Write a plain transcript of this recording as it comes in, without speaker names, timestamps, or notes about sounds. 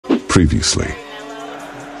Previously.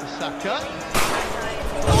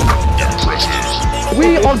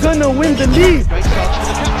 We are gonna win the league.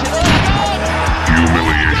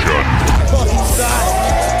 Humiliation.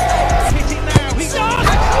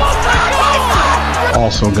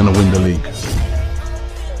 Also gonna win the league.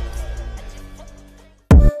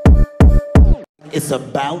 It's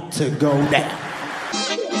about to go down.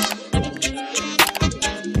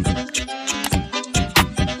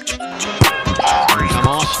 From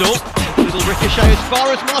Arsenal, little ricochet as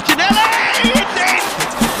far as Martinelli. It's in.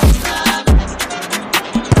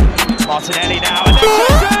 Martinelli now, and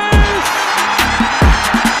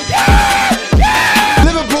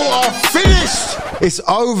Liverpool are finished. It's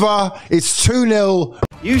over. It's 2-0.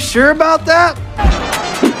 You sure about that?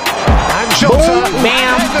 and Jota,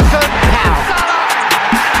 Bam.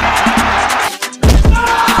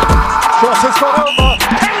 cross has gone over.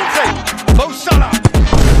 Penalty. Mo Salah.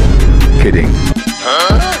 Kidding.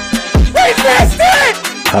 He's missed it.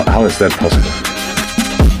 How is that possible?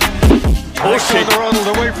 Alexander Arnold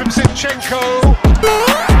away from Zinchenko.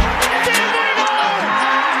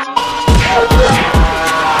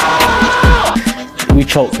 We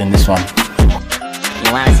choked in this one.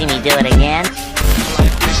 You want to see me do it again?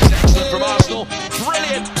 This is excellent from Arsenal.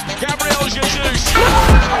 Brilliant. Gabriel Jesus.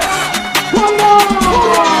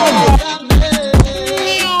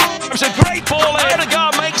 It's a great ball.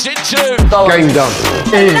 Odegaard makes it two. Game done.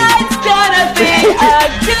 It's gonna be a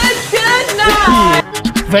good night.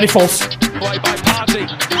 Very false. Play by Party.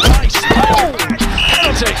 Nice.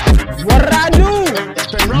 Penalty. What did I do?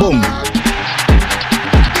 Boom.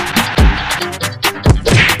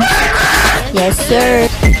 Yes, sir.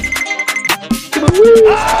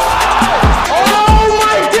 Oh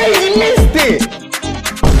my day, he missed it.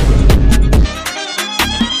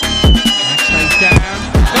 Stays down.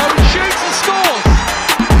 No, he shoots and scores.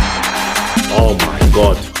 Oh my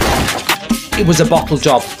god. It was a bottle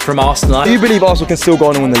job from Arsenal. Do you believe Arsenal can still go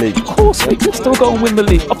on and win the league? Of course, we can still go and win the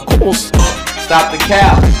league. Of course. Stop the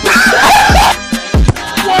cow.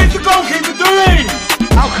 What is the goalkeeper doing?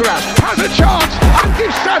 Alcaraz has a chance and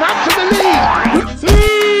gives Southampton the lead.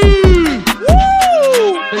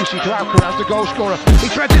 Lucy to Alcaraz, the goal scorer. He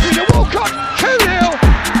threads it into Walcott. 2-0.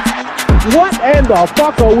 What in the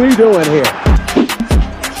fuck are we doing here?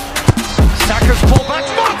 Saka's pulled back.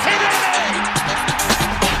 Martinelli.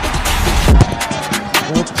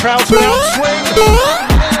 Prowse an outswing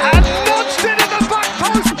and launched it in the back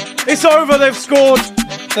post. It's over, they've scored.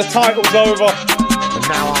 The title's over. And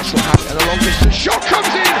now Arsenal have it and a long distance shot comes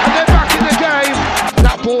in and they're back in the game.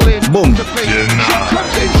 That ball in. Boom. To beat. Shot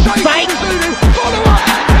comes in. Safe from Zulu. Follow up.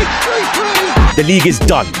 It's 3-3. The league is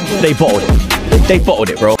done. They bottled it. They bottled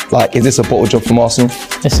it, bro. Like, is this a bottle job from Arsenal?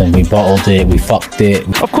 Listen, we bottled it. We fucked it.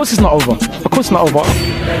 Of course it's not over. Of course it's not over.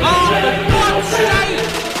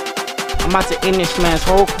 I'm about to end this man's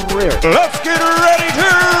whole career. Let's get ready to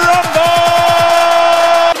rumble.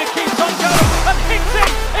 It keeps on going and hits it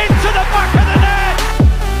into the back of the net.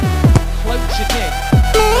 Floats it in.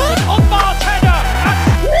 On Mars header.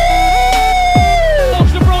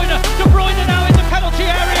 Lost De Bruyne. De Bruyne now in the penalty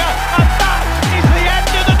area. And that is the end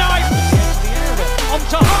of the night. On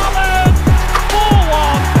to Haaland.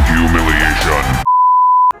 4-1. Humiliation.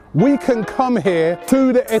 We can come here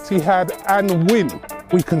to the Etihad and win.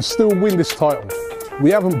 We can still win this title.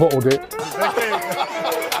 We haven't bottled it.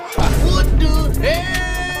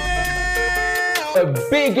 The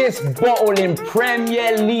biggest bottle in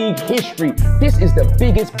Premier League history. This is the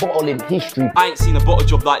biggest bottle in history. I ain't seen a bottle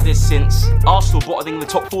job like this since Arsenal bottling the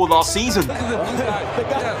top 4 last season. He thought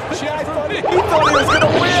he was going to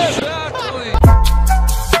win.